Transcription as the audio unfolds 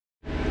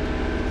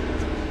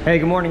Hey,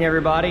 good morning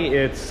everybody.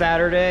 It's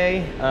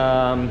Saturday.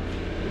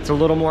 It's a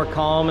little more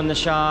calm in the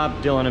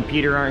shop. Dylan and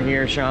Peter aren't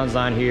here, Sean's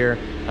not here.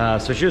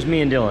 So it's just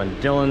me and Dylan.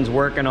 Dylan's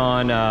working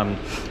on,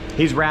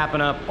 he's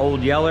wrapping up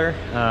Old Yeller.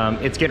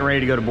 It's getting ready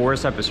to go to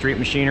Boris up at Street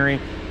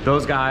Machinery.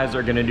 Those guys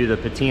are gonna do the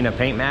patina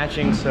paint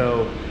matching.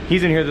 So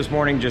he's in here this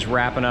morning just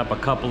wrapping up a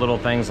couple little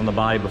things on the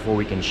body before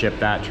we can ship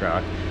that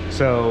truck.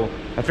 So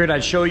I figured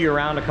I'd show you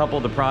around a couple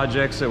of the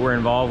projects that we're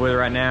involved with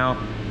right now.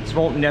 This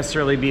won't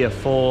necessarily be a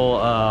full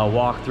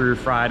walkthrough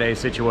Friday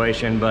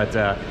situation, but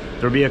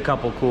there'll be a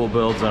couple cool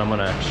builds that I'm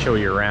gonna show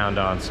you around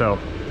on. So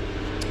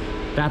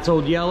that's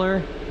Old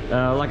Yeller.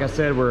 Like I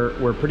said,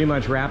 we're pretty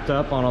much wrapped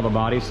up on all the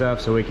body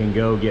stuff so we can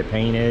go get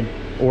painted,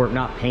 or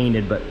not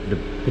painted, but the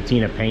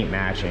patina paint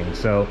matching.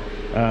 So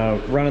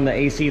running the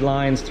AC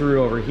lines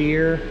through over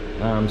here.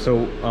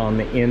 So on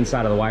the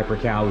inside of the wiper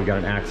cowl, we've got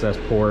an access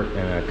port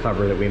and a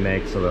cover that we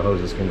make so the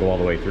hoses can go all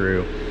the way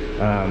through.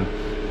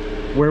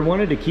 We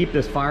wanted to keep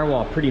this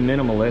firewall pretty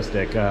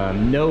minimalistic,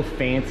 no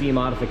fancy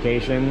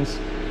modifications.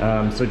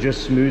 So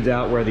just smoothed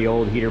out where the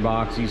old heater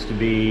box used to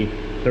be.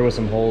 There was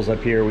some holes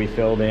up here we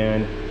filled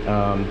in.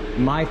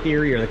 My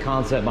theory or the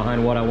concept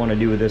behind what I want to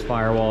do with this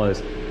firewall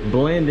is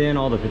blend in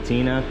all the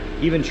patina,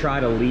 even try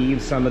to leave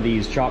some of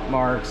these chalk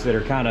marks that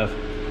are kind of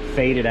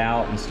faded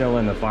out and still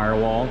in the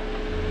firewall.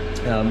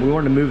 We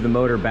wanted to move the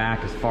motor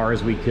back as far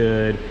as we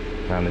could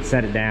and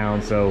set it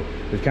down, so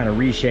we've kind of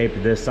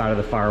reshaped this side of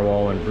the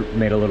firewall and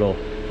made a little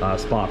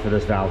spot for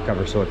this valve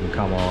cover so it can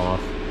come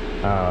off.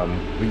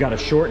 We've got a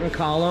shortened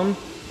column.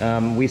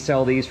 We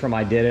sell these from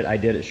I Did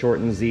It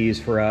shortens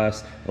these for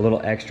us a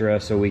little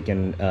extra so we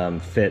can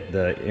fit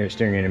the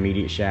steering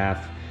intermediate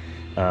shaft.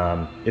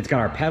 It's got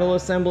our pedal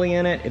assembly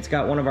in it. It's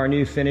got one of our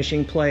new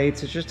finishing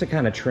plates. It's just to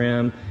kind of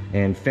trim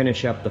and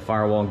finish up the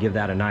firewall and give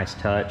that a nice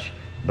touch.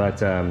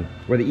 But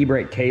where the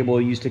e-brake cable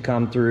used to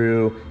come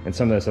through and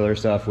some of this other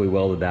stuff, we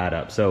welded that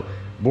up. So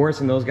Boris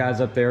and those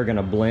guys up there are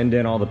gonna blend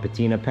in all the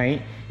patina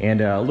paint.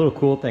 And a little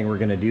cool thing we're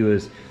gonna do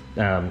is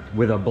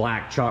with a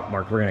black chalk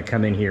mark, we're gonna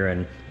come in here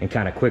and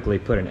kind of quickly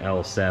put an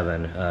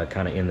L7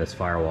 kind of in this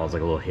firewall as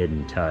like a little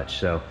hidden touch.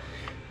 So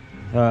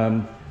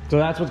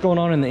that's what's going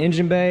on in the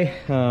engine bay.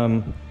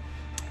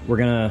 We're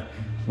gonna,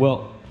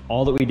 well,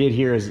 all that we did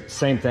here is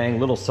same thing,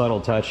 little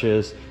subtle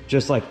touches,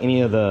 just like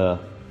any of the,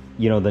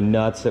 you know, the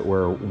nuts that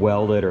were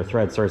welded or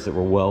thread starts that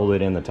were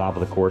welded in the top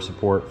of the core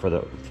support for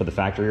the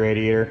factory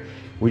radiator.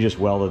 We just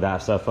welded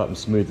that stuff up and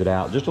smoothed it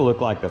out just to look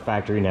like the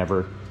factory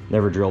never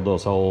drilled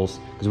those holes,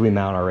 because we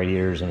mount our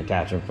radiators and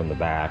attach them from the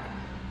back.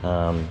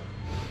 And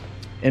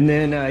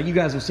then you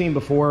guys have seen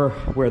before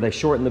where they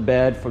shortened the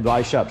bed, for the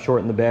body shop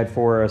shortened the bed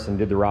for us and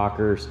did the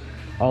rockers.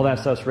 All that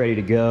stuff's ready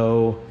to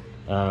go.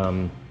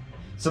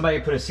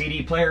 Somebody put a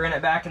CD player in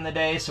it back in the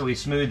day, so we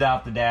smoothed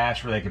out the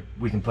dash where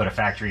we can put a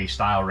factory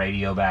style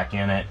radio back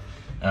in it.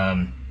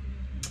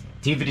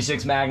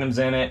 T56 Magnum's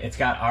in it. It's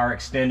got our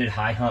extended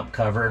high hump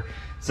cover.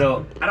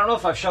 So I don't know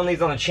if I've shown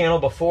these on the channel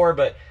before,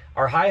 but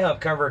our high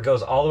hump cover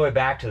goes all the way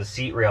back to the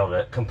seat rail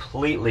to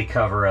completely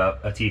cover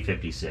up a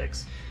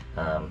T56.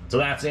 So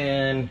that's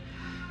in.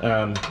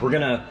 We're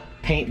gonna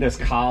paint this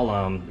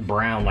column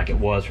brown like it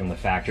was from the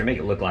factory, make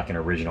it look like an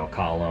original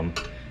column.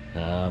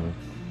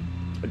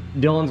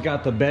 Dylan's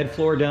got the bed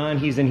floor done.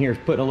 He's in here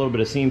putting a little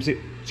bit of seam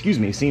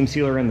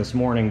sealer in this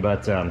morning,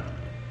 but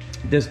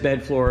this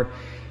bed floor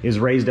is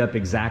raised up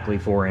exactly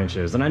 4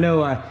 inches. And I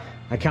know I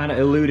kind of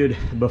alluded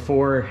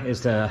before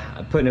is to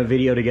putting a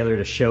video together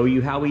to show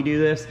you how we do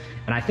this.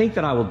 And I think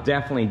that I will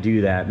definitely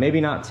do that. Maybe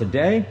not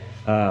today,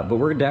 but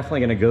we're definitely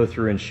gonna go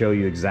through and show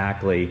you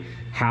exactly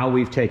how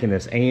we've taken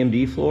this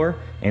AMD floor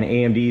and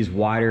AMD's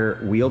wider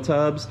wheel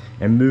tubs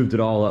and moved it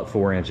all up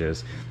 4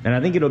 inches. And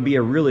I think it'll be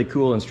a really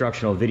cool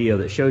instructional video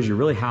that shows you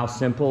really how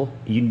simple,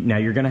 now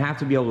you're gonna have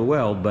to be able to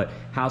weld, but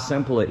how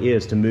simple it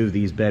is to move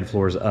these bed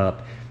floors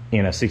up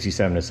in a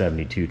 67 to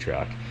 72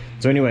 truck.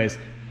 So anyways,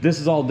 this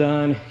is all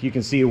done. You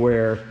can see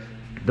where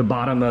the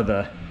bottom of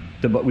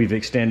we've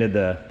extended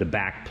the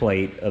back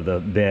plate of the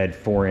bed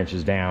 4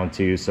 inches down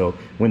too. So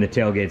when the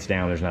tailgate's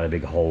down, there's not a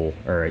big hole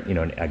or, you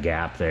know, a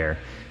gap there.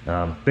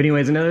 But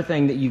anyways, another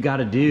thing that you got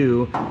to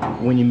do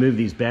when you move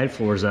these bed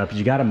floors up is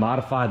you got to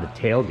modify the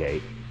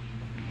tailgate.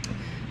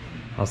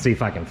 I'll see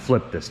if I can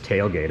flip this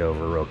tailgate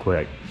over real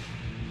quick.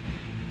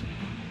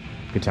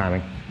 Good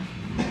timing.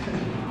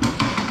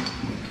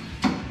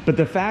 But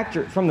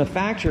from the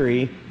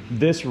factory,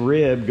 this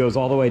rib goes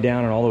all the way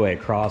down and all the way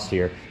across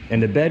here,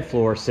 and the bed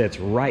floor sits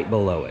right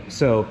below it.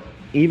 So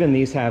even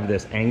these have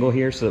this angle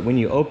here so that when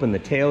you open the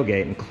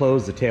tailgate and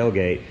close the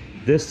tailgate,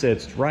 this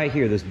sits right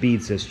here, this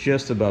bead sits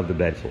just above the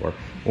bed floor.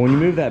 When you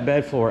move that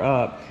bed floor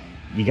up,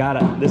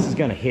 this is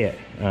gonna hit.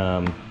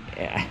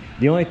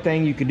 The only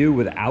thing you could do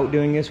without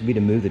doing this would be to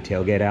move the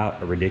tailgate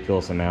out a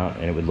ridiculous amount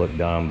and it would look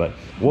dumb. But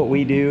what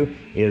we do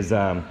is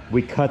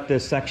we cut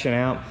this section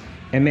out,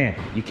 and man,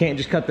 you can't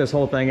just cut this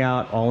whole thing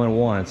out all in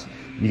once.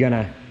 You're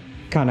gonna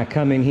kind of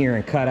come in here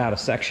and cut out a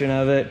section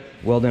of it,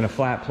 weld in a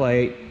flat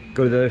plate,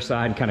 go to the other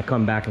side and kind of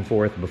come back and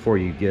forth before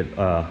you get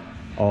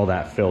all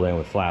that filled in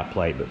with flat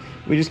plate. But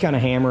we just kind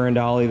of hammer and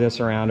dolly this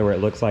around to where it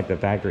looks like the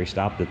factory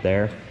stopped it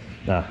there.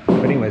 But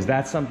anyways,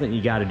 that's something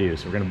you got to do.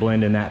 So we're going to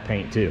blend in that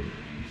paint too.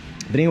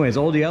 But anyways,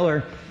 Old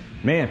Yeller,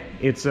 man,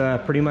 it's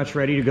pretty much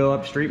ready to go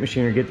up street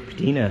machine or get the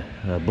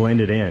patina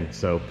blended in.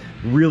 So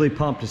really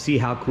pumped to see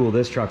how cool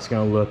this truck's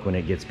going to look when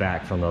it gets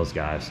back from those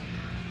guys.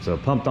 So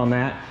pumped on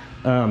that.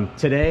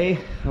 Today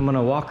I'm going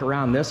to walk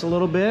around this a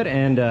little bit,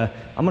 and I'm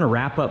going to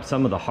wrap up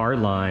some of the hard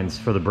lines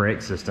for the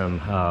brake system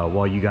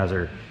while you guys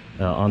are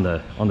on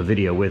the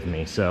video with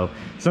me. So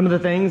some of the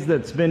things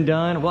that's been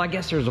done, well, I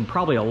guess there's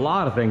probably a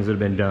lot of things that have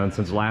been done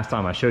since the last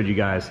time I showed you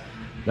guys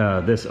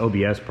this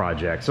OBS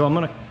project. So I'm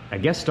gonna, I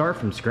guess, start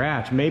from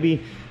scratch.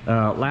 Maybe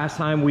last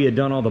time we had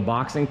done all the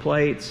boxing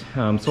plates,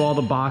 so all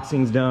the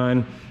boxing's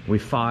done. We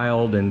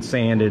filed and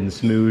sanded and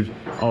smoothed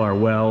all our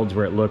welds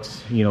where it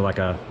looks, you know, like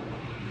a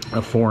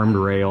formed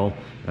rail.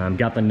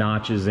 Got the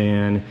notches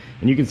in,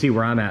 and you can see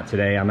where I'm at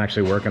today. I'm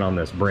actually working on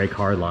this brake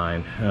hard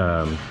line,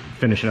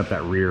 finishing up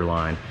that rear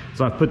line.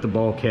 So I've put the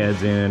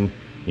bulkheads in,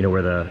 you know,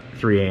 where the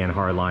 3A and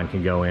hard line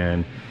can go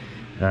in.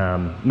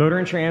 Motor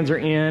and trans are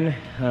in.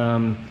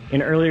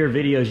 In earlier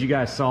videos, you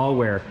guys saw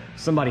where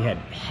somebody had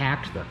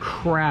hacked the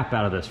crap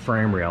out of this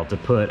frame rail to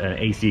put an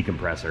AC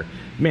compressor.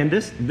 Man,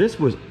 this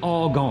was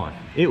all gone.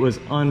 It was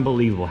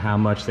unbelievable how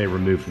much they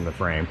removed from the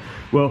frame.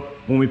 Well,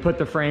 when we put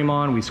the frame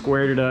on, we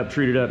squared it up,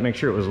 treated it up, make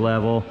sure it was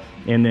level,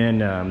 and then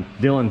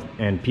Dylan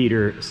and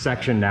Peter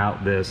sectioned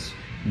out this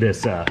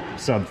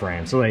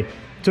subframe. So they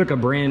took a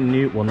brand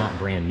new, well, not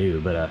brand new,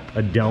 but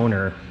a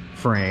donor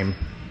frame,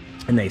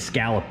 and they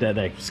scalped it.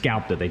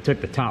 They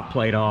took the top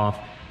plate off,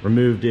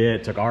 removed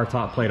it, took our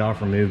top plate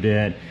off, removed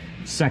it,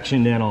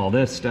 sectioned in all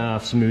this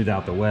stuff, smoothed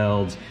out the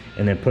welds,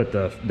 and then put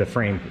the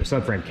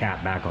subframe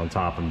cap back on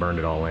top and burned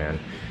it all in.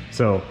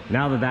 So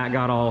now that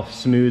got all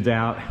smoothed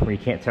out, where you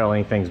can't tell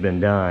anything's been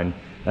done,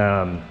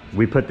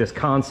 we put this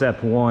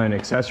Concept 1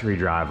 accessory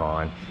drive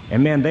on.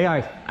 And man,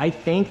 I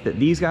think that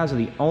these guys are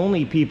the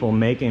only people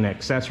making an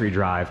accessory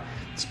drive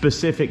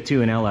specific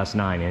to an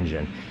LS9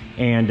 engine.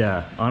 And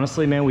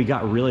honestly, man, we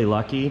got really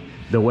lucky.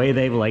 The way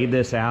they've laid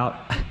this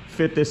out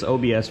fit this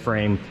OBS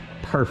frame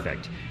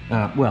perfect.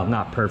 Well,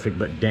 not perfect,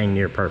 but dang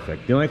near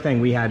perfect. The only thing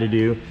we had to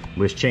do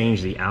was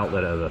change the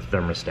outlet of the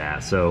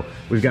thermostat. So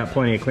we've got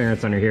plenty of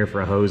clearance under here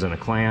for a hose and a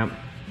clamp.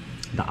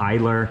 The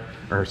idler,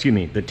 or excuse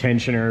me, the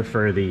tensioner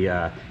for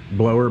the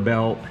blower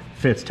belt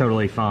fits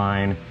totally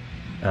fine.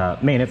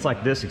 Man, it's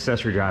like this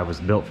accessory drive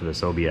was built for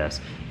this OBS.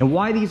 And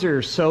why these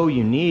are so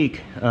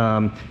unique,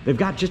 they've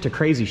got just a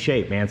crazy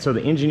shape, man. So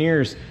the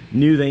engineers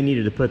knew they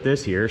needed to put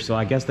this here, so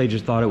I guess they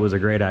just thought it was a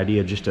great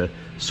idea just to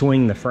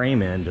swing the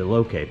frame in to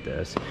locate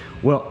this.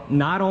 Well,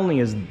 not only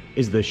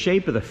is the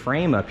shape of the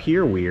frame up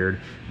here weird,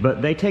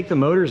 but they take the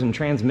motors and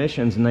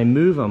transmissions and they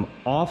move them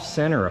off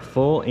center a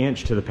full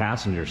inch to the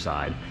passenger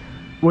side,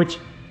 which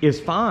is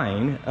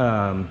fine,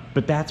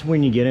 but that's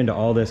when you get into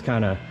all this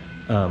kind of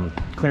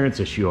clearance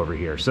issue over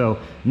here. So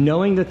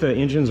knowing that the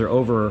engines are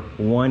over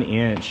 1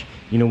 inch,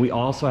 you know, we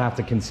also have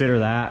to consider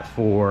that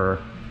for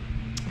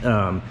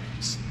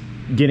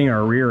getting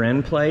our rear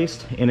end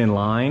placed and in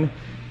line,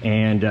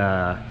 and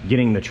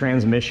getting the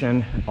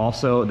transmission,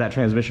 also that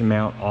transmission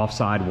mount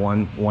offside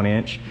one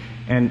inch.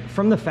 And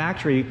from the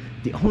factory,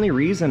 the only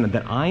reason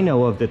that I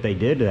know of that they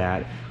did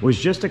that was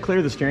just to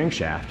clear the steering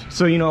shaft.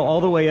 So, you know,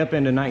 all the way up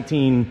into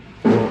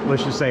well,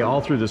 let's just say all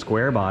through the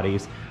square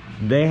bodies,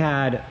 they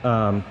had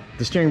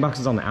the steering box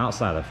is on the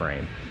outside of the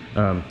frame.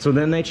 So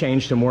then they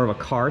changed to more of a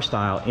car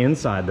style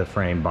inside the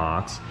frame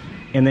box,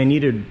 and they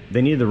needed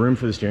the room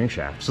for the steering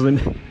shaft. So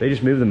then they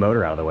just moved the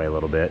motor out of the way a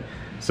little bit.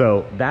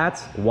 So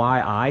that's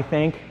why I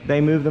think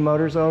they moved the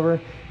motors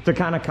over, to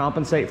kind of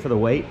compensate for the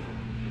weight.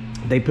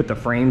 They put the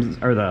frames,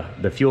 or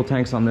the fuel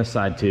tanks, on this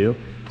side too.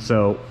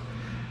 So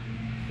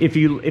if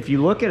you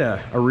look at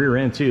a rear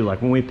end too,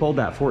 like when we pulled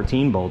that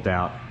 14 bolt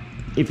out,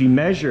 if you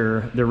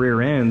measure the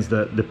rear ends,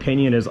 the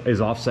pinion is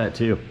offset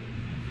too.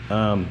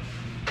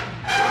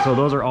 So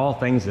those are all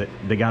things that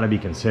they got to be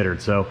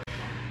considered. So,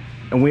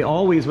 and we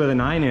always, with a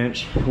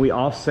 9-inch, we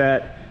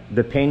offset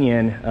the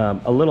pinion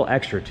a little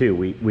extra too.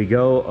 We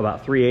go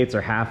about 3/8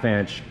 or 1/2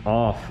 inch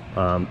off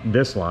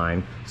this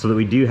line, so that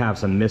we do have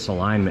some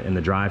misalignment in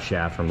the drive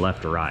shaft from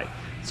left to right.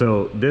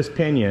 So this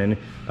pinion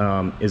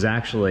is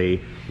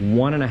actually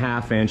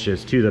 1.5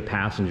 inches to the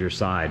passenger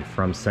side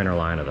from center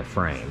line of the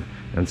frame.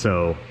 And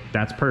so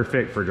that's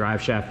perfect for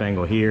drive shaft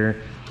angle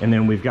here. And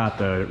then we've got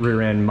the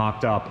rear end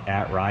mocked up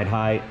at ride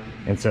height.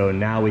 And so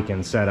now we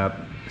can set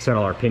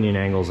all our pinion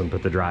angles and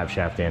put the drive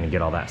shaft in and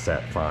get all that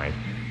set fine.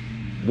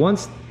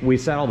 Once we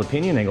set all the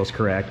pinion angles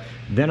correct,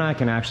 then I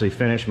can actually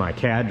finish my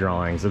CAD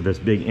drawings of this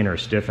big inner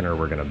stiffener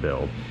we're gonna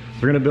build.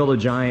 We're gonna build a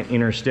giant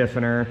inner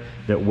stiffener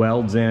that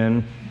welds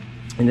in,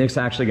 and it's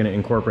actually gonna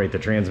incorporate the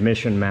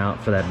transmission mount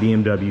for that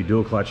BMW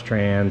dual clutch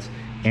trans,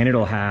 and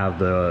it'll have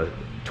the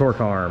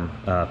torque arm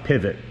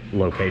pivot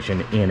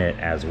location in it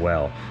as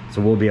well.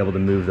 So we'll be able to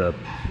move the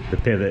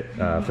pivot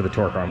for the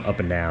torque arm up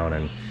and down,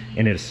 and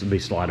it'll be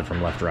slotted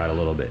from left to right a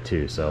little bit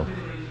too. So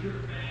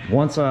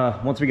once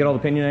we get all the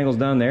pinion angles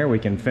done there, we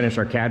can finish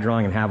our CAD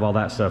drawing and have all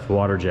that stuff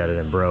water jetted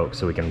and broke,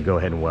 so we can go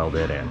ahead and weld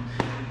it in.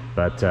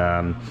 But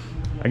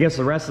I guess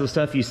the rest of the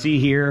stuff you see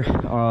here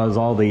is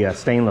all the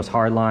stainless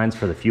hard lines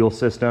for the fuel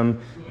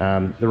system.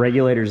 The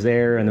regulator's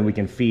there, and then we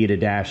can feed a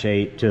Dash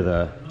 8 to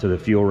the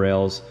fuel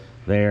rails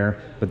there.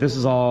 But this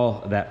is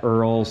all that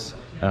Earl's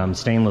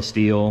stainless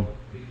steel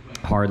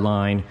hard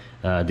line.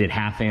 Did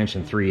 1/2 inch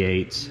and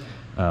 3/8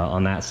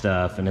 on that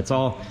stuff, and it's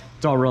all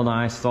real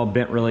nice. It's all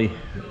bent really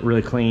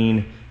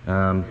clean.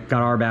 Got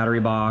our battery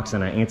box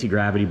and an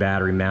anti-gravity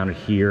battery mounted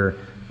here.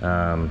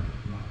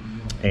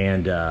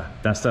 And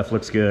that stuff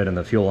looks good, and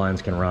the fuel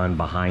lines can run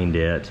behind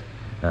it.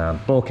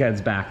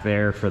 Bulkhead's back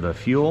there for the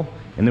fuel,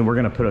 and then we're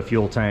gonna put a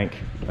fuel tank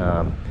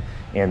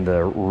in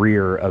the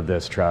rear of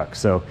this truck.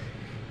 So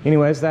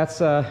anyways,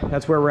 that's where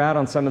we're at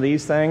on some of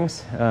these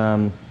things.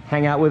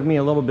 Hang out with me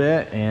a little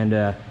bit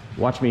and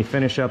watch me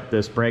finish up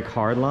this brake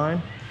hard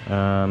line.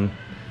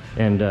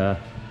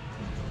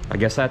 I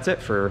guess that's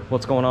it for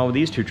what's going on with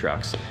these two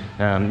trucks.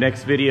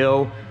 Next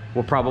video,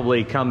 we'll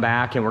probably come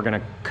back and we're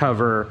gonna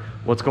cover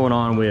what's going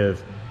on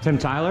with Tim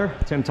Tyler.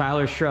 Tim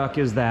Tyler's truck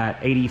is that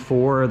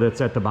 84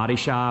 that's at the body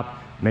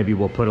shop. Maybe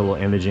we'll put a little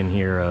image in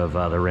here of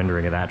the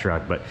rendering of that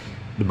truck, but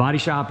the body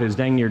shop is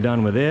dang near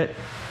done with it.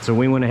 So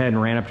we went ahead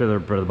and ran up to the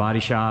body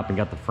shop and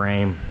got the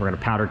frame. We're gonna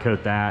powder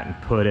coat that and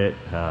put it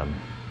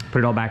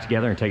all back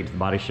together and take it to the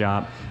body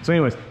shop. So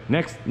anyways,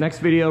 next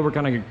video, we're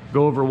gonna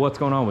go over what's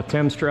going on with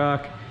Tim's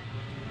truck.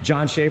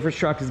 John Schaefer's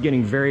truck is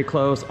getting very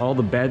close. All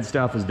the bed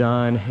stuff is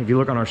done. If you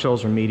look on our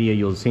social media,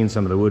 you'll have seen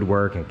some of the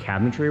woodwork and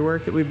cabinetry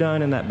work that we've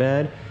done in that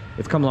bed.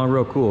 It's come along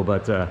real cool,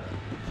 but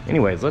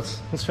anyways,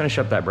 let's finish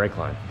up that brake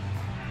line.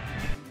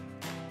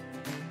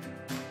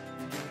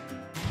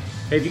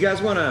 Hey, if you guys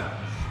wanna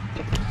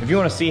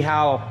see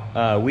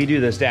how we do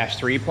this Dash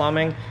 3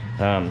 plumbing,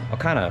 I'll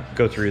kind of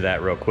go through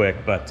that real quick,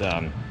 but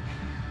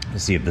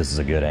let's see if this is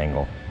a good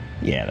angle.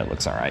 Yeah, that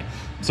looks all right.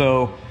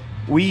 So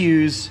we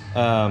use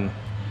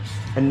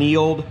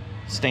annealed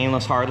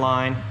stainless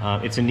hardline.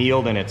 It's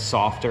annealed and it's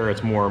softer,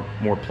 it's more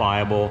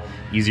pliable,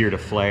 easier to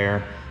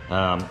flare.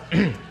 So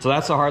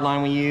that's the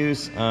hardline we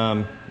use.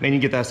 Man, you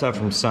get that stuff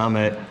from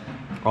Summit,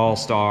 All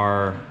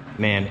Star.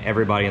 Man,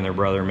 everybody and their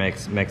brother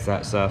makes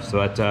that stuff.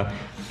 So that,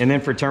 and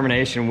then for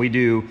termination, we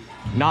do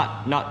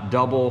not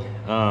double,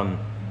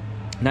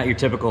 not your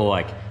typical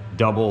like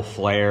double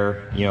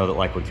flare, you know, that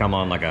like would come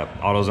on like a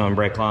AutoZone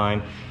brake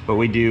line, but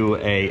we do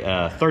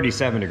a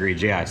 37 degree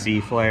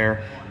JIC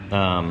flare.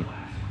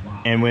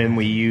 And when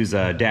we use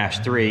a Dash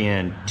 3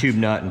 in tube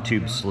nut and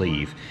tube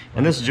sleeve.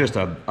 And this is just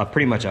a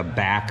pretty much a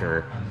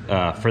backer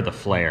for the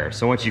flare.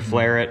 So once you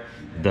flare it,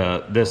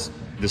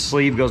 the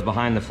sleeve goes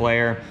behind the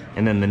flare,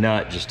 and then the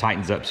nut just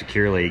tightens up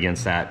securely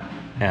against that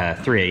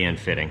 3AN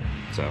fitting.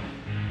 So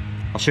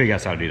I'll show you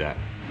guys how to do that.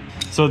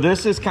 So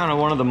this is kind of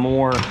one of the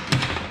more,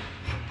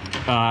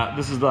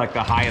 this is like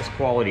the highest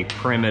quality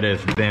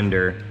primitive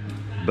bender,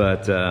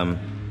 but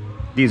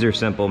these are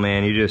simple,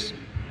 man. You just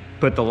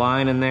put the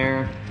line in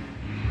there,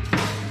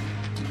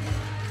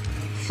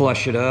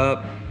 flush it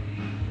up,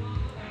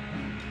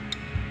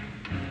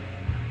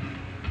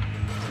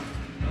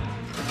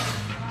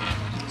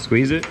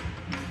 squeeze it,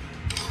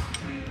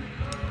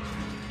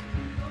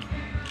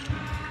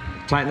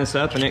 tighten this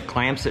up, and it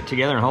clamps it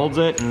together and holds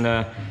it. And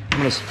I'm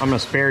gonna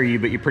spare you,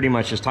 but you pretty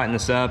much just tighten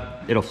this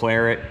up, it'll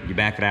flare it, you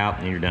back it out,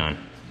 and you're done.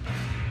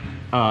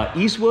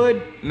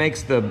 Eastwood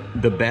makes the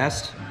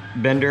best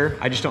bender.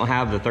 I just don't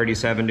have the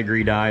 37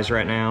 degree dies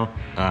right now.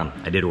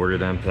 I did order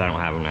them, but I don't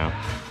have them now.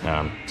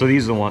 So this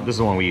is the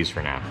one we use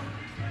for now.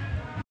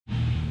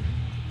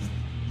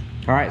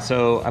 All right,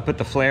 so I put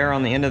the flare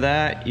on the end of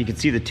that. You can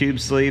see the tube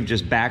sleeve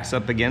just backs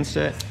up against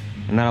it,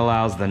 and that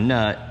allows the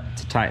nut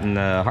to tighten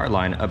the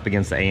hardline up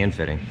against the AN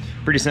fitting.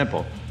 Pretty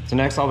simple. So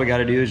next, all we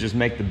gotta do is just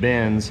make the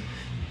bends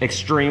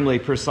extremely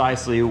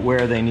precisely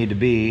where they need to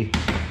be,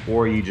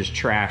 or you just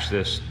trash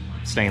this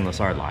stainless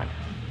hardline.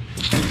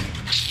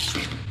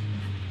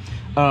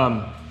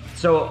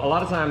 So a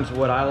lot of times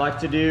what I like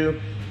to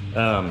do,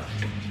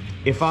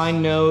 if I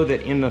know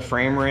that in the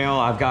frame rail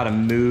I've got to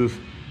move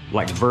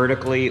like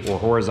vertically or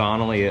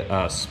horizontally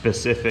a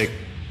specific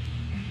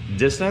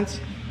distance,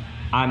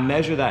 I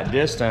measure that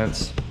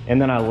distance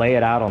and then I lay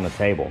it out on the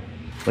table.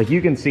 Like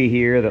you can see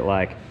here that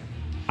like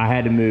I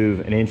had to move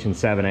 1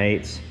 7/8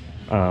 inches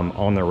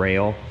on the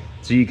rail.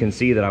 So you can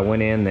see that I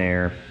went in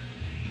there,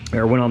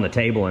 or went on the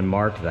table and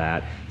marked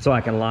that, so I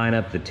can line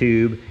up the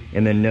tube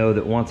and then know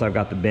that once I've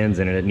got the bends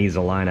in it, it needs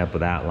to line up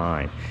with that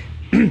line.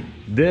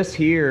 This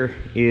here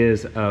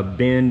is a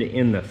bend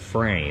in the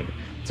frame.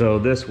 So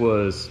this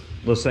was,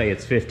 let's say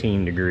it's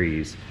 15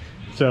 degrees.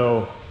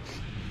 So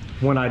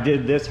when I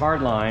did this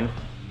hard line,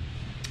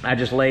 I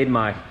just laid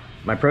my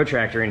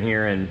protractor in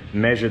here and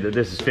measured that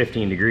this is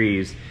 15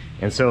 degrees.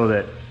 And so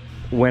that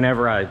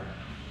whenever I,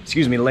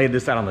 laid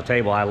this out on the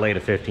table, I laid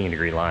a 15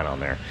 degree line on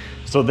there.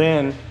 So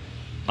then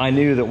I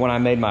knew that when I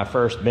made my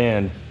first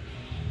bend,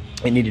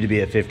 it needed to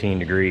be at 15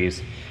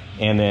 degrees.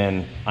 And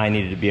then I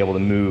needed to be able to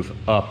move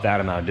up that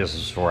amount of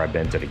distance before I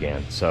bent it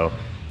again. So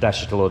that's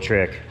just a little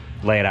trick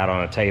lay it out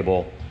on a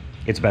table,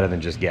 it's better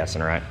than just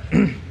guessing, right?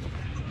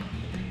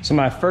 So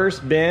my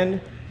first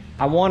bend,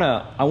 I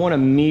wanna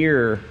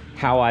mirror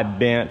how I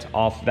bent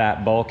off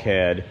that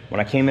bulkhead. When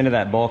I came into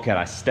that bulkhead,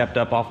 I stepped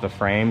up off the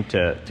frame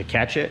to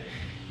catch it.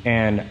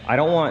 And I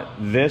don't want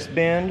this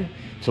bend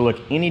to look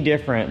any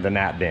different than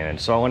that bend.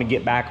 So I wanna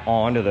get back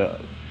onto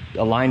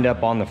lined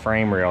up on the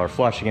frame rail or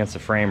flush against the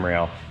frame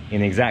rail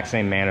in the exact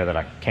same manner that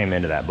I came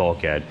into that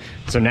bulkhead.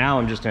 So now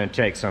I'm just gonna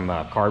take some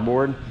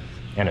cardboard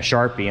and a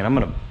Sharpie, and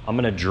I'm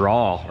gonna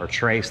draw or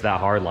trace that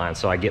hard line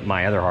so I get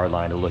my other hard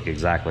line to look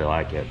exactly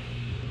like it.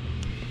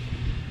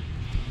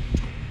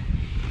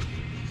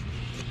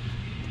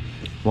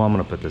 Well, I'm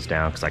gonna put this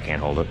down because I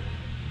can't hold it.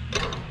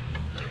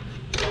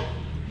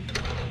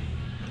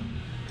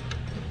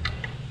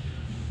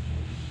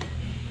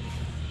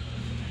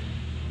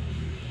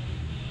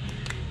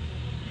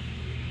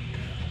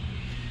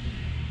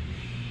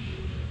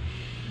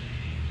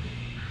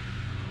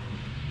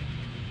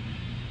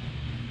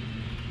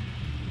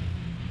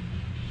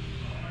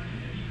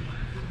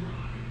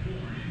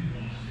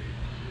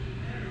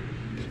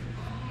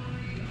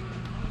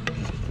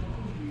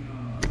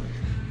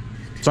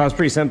 So it's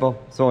pretty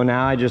simple. So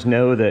now I just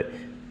know that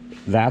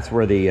that's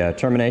where the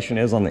termination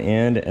is on the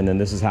end, and then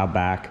this is how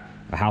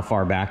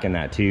far back in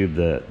that tube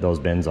those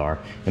bends are.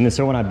 And then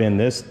so when I bend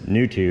this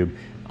new tube,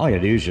 all I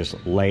gotta do is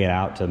just lay it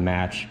out to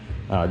match,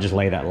 just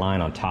lay that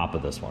line on top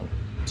of this one.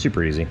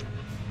 Super easy.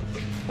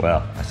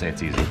 Well, I say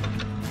it's easy.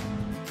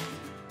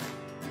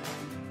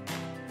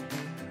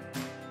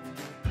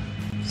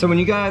 So when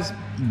you guys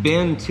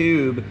bend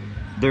tube,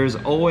 there's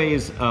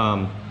always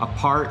a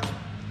part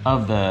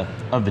of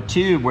the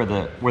tube where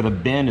the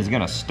bend is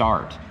gonna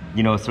start,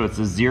 you know, so it's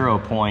the 0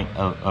 point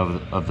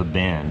of the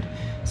bend.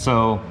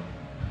 So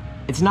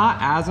it's not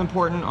as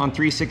important on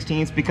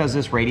 3/16 because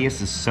this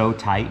radius is so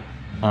tight.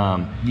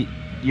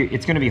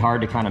 It's gonna be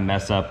hard to kind of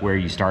mess up where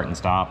you start and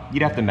stop.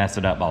 You'd have to mess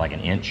it up by like an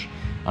inch.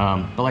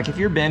 But like if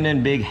you're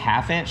bending big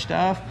 1/2 inch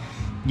stuff,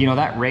 you know,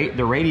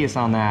 the radius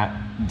on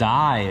that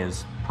die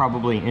is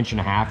probably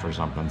 1.5 inches or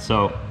something.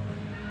 So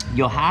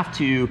you'll have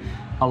to,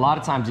 a lot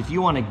of times, if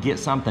you want to get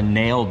something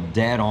nailed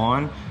dead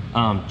on,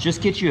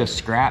 just get you a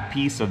scrap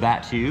piece of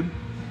that tube,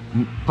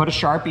 put a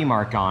Sharpie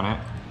mark on it,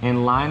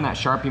 and line that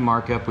Sharpie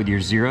mark up with your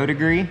 0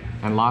 degree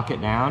and lock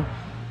it down,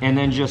 and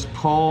then just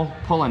pull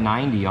a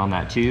 90 on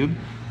that tube,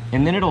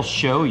 and then it'll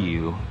show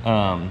you,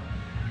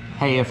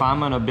 hey, if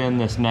I'm gonna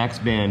bend this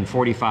next bend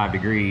 45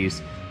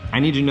 degrees, I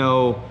need to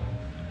know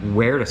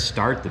where to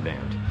start the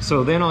bend.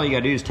 So then all you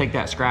gotta do is take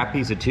that scrap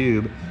piece of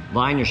tube,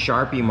 line your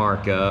Sharpie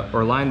mark up,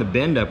 or line the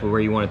bend up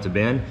where you want it to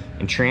bend,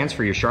 and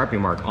transfer your Sharpie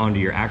mark onto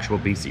your actual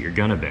piece that you're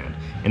gonna bend.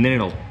 And then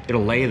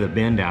it'll lay the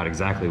bend out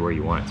exactly where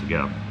you want it to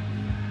go.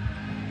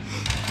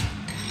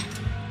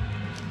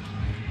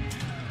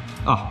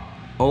 Oh,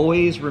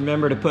 always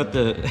remember to put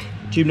the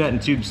tube nut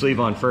and tube sleeve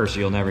on first, so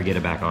you'll never get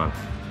it back on.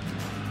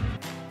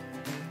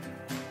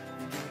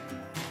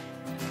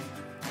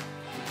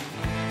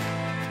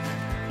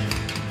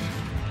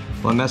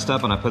 Well, I messed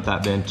up and I put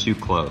that bend too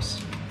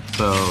close.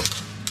 So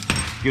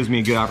it gives me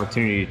a good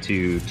opportunity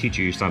to teach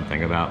you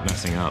something about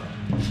messing up.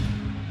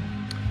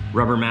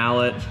 Rubber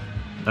mallet.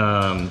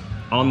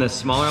 On this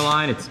smaller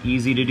line, it's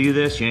easy to do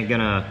this. You're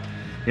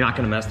not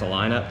gonna mess the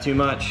line up too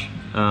much.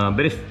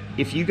 But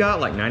if you got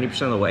like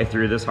 90% of the way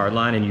through this hard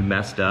line and you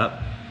messed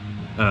up,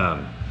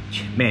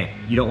 man,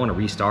 you don't wanna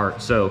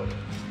restart. So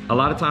a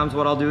lot of times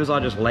what I'll do is I'll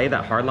just lay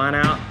that hard line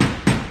out,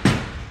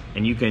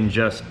 and you can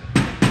just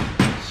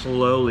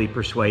slowly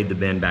persuade the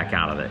bend back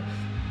out of it.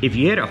 If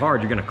you hit it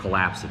hard, you're gonna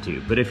collapse the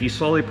tube, but if you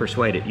slowly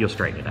persuade it, you'll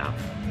straighten it out.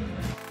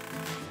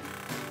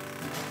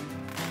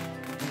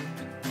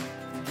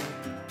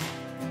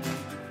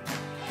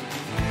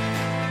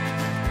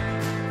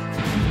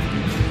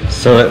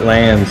 So it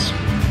lands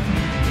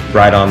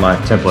right on my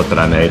template that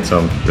I made, so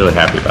I'm really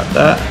happy about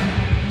that.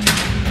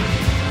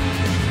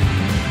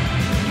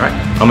 All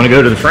right, I'm gonna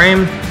go to the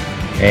frame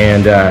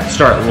and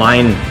start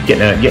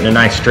getting a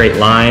nice straight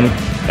line,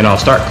 and I'll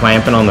start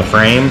clamping on the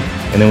frame,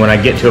 and then when I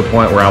get to a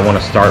point where I want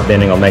to start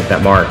bending, I'll make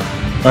that mark,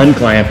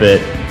 unclamp it,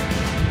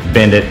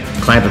 bend it,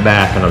 clamp it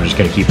back, and I'm just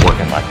going to keep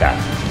working like that.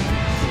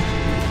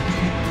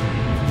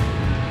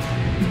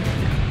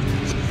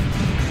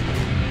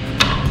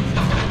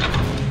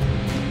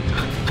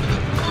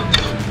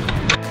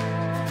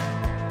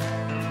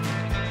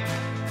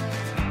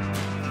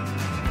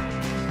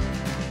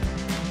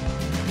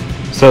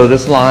 So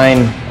this line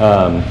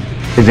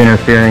is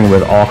interfering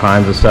with all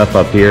kinds of stuff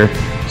up here.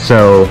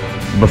 So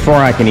before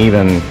I can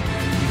even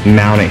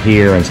mount it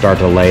here and start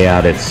to lay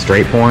out its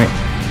straight point,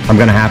 I'm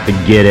gonna have to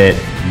get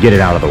it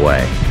out of the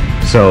way.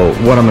 So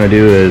what I'm gonna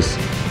do is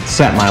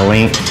set my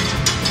length,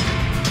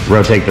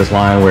 rotate this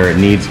line where it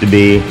needs to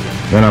be,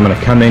 then I'm gonna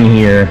come in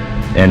here,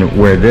 and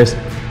where this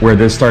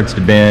starts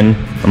to bend,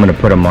 I'm gonna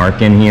put a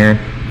mark in here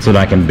so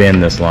that I can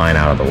bend this line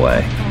out of the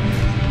way.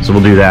 So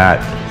we'll do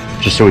that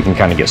just so we can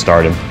kind of get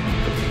started.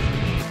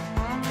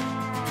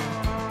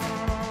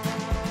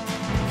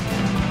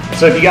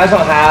 So if you guys don't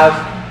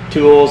have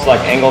tools like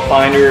angle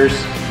finders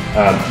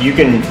You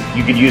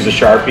could use a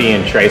Sharpie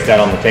and trace that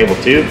on the table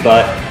too,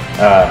 but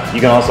you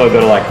can also go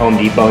to like Home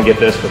Depot and get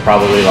this for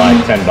probably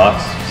like 10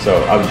 bucks.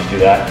 So I would just do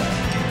that.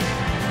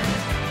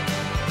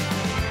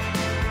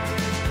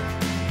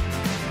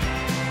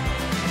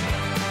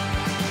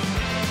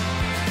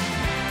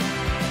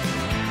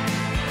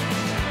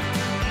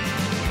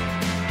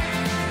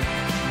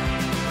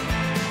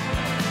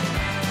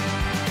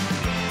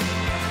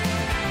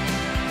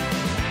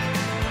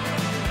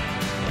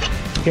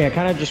 Okay, I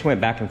kind of just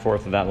went back and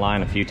forth with that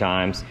line a few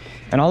times,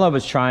 and all I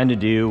was trying to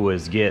do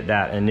was get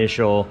that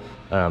initial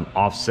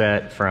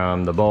offset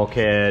from the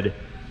bulkhead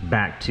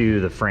back to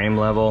the frame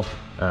level.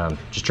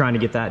 Just trying to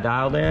get that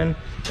dialed in, and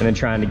then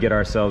trying to get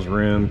ourselves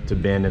room to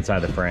bend inside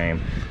the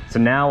frame. So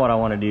now what I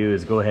want to do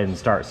is go ahead and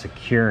start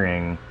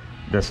securing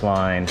this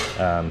line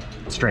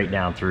straight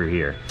down through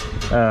here.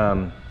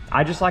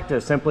 I just like to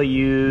simply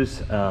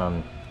use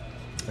a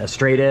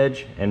straight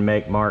edge and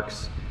make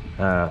marks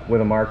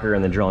with a marker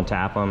and then drill and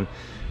tap them.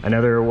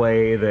 Another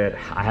way that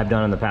I have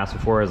done in the past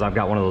before is I've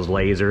got one of those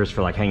lasers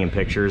for like hanging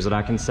pictures that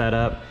I can set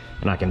up,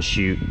 and I can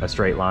shoot a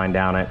straight line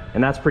down it.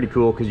 And that's pretty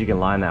cool because you can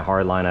line that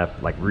hard line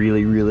up like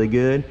really, really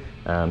good.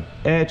 And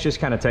it just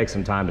kind of takes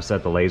some time to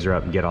set the laser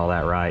up and get all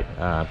that right.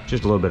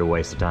 Just a little bit of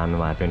waste of time in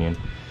my opinion.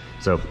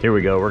 So here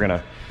we go, we're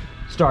gonna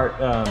start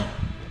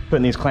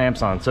putting these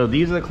clamps on. So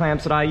these are the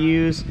clamps that I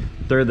use.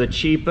 They're the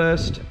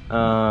cheapest.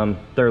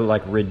 They're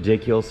like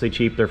ridiculously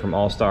cheap. They're from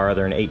All-Star.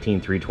 They're an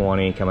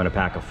 18320, come in a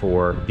pack of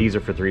 4. These are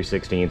for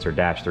 3/16 or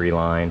 -3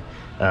 line.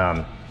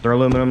 They're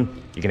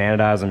aluminum. You can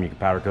anodize them, you can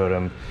powder coat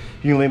them,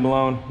 you can leave them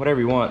alone, whatever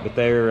you want. But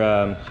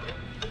they're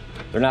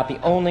not the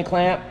only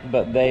clamp,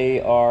 but they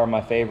are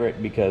my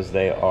favorite because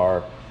they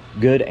are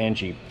good and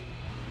cheap.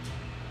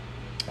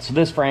 So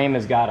this frame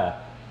has got a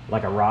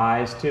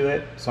rise to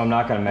it, so I'm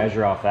not going to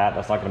measure off that.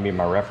 That's not going to be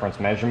my reference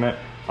measurement.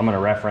 I'm going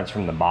to reference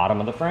from the bottom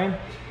of the frame.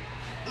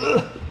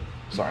 Ugh.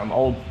 Sorry, I'm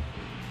old.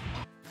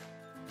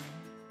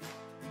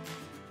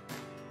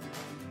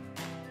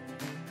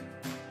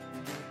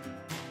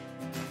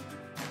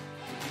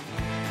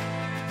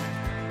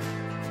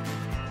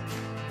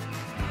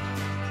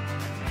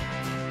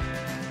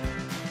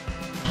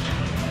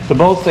 The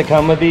bolts that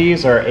come with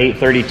these are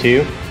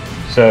 832,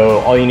 so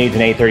all you need is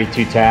an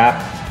 832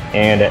 tap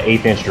and an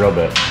 1/8 inch drill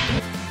bit.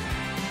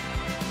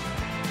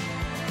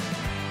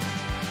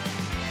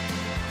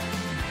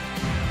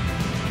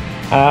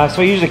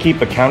 So I usually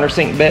keep a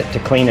countersink bit to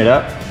clean it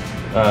up.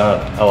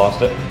 I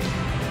lost it.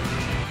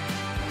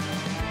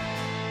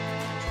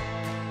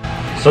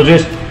 So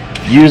just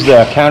use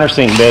the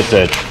countersink bit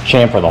to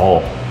chamfer the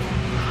hole.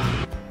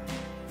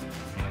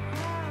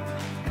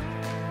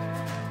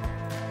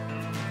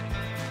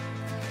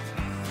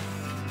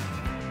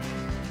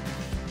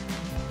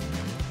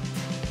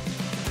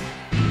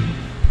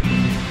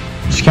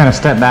 Just kind of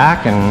step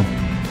back and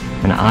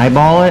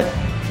eyeball it.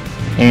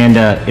 And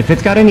if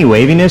it's got any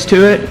waviness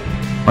to it,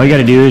 all you got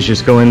to do is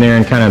just go in there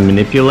and kind of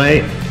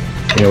manipulate,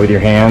 you know, with your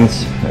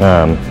hands.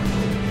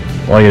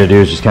 All you got to do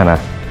is just kind of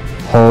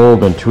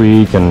hold and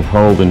tweak and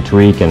hold and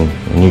tweak, and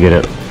you get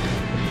it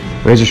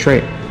razor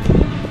straight.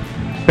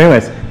 But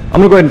anyways, I'm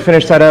gonna go ahead and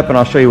finish that up, and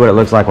I'll show you what it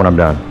looks like when I'm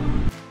done.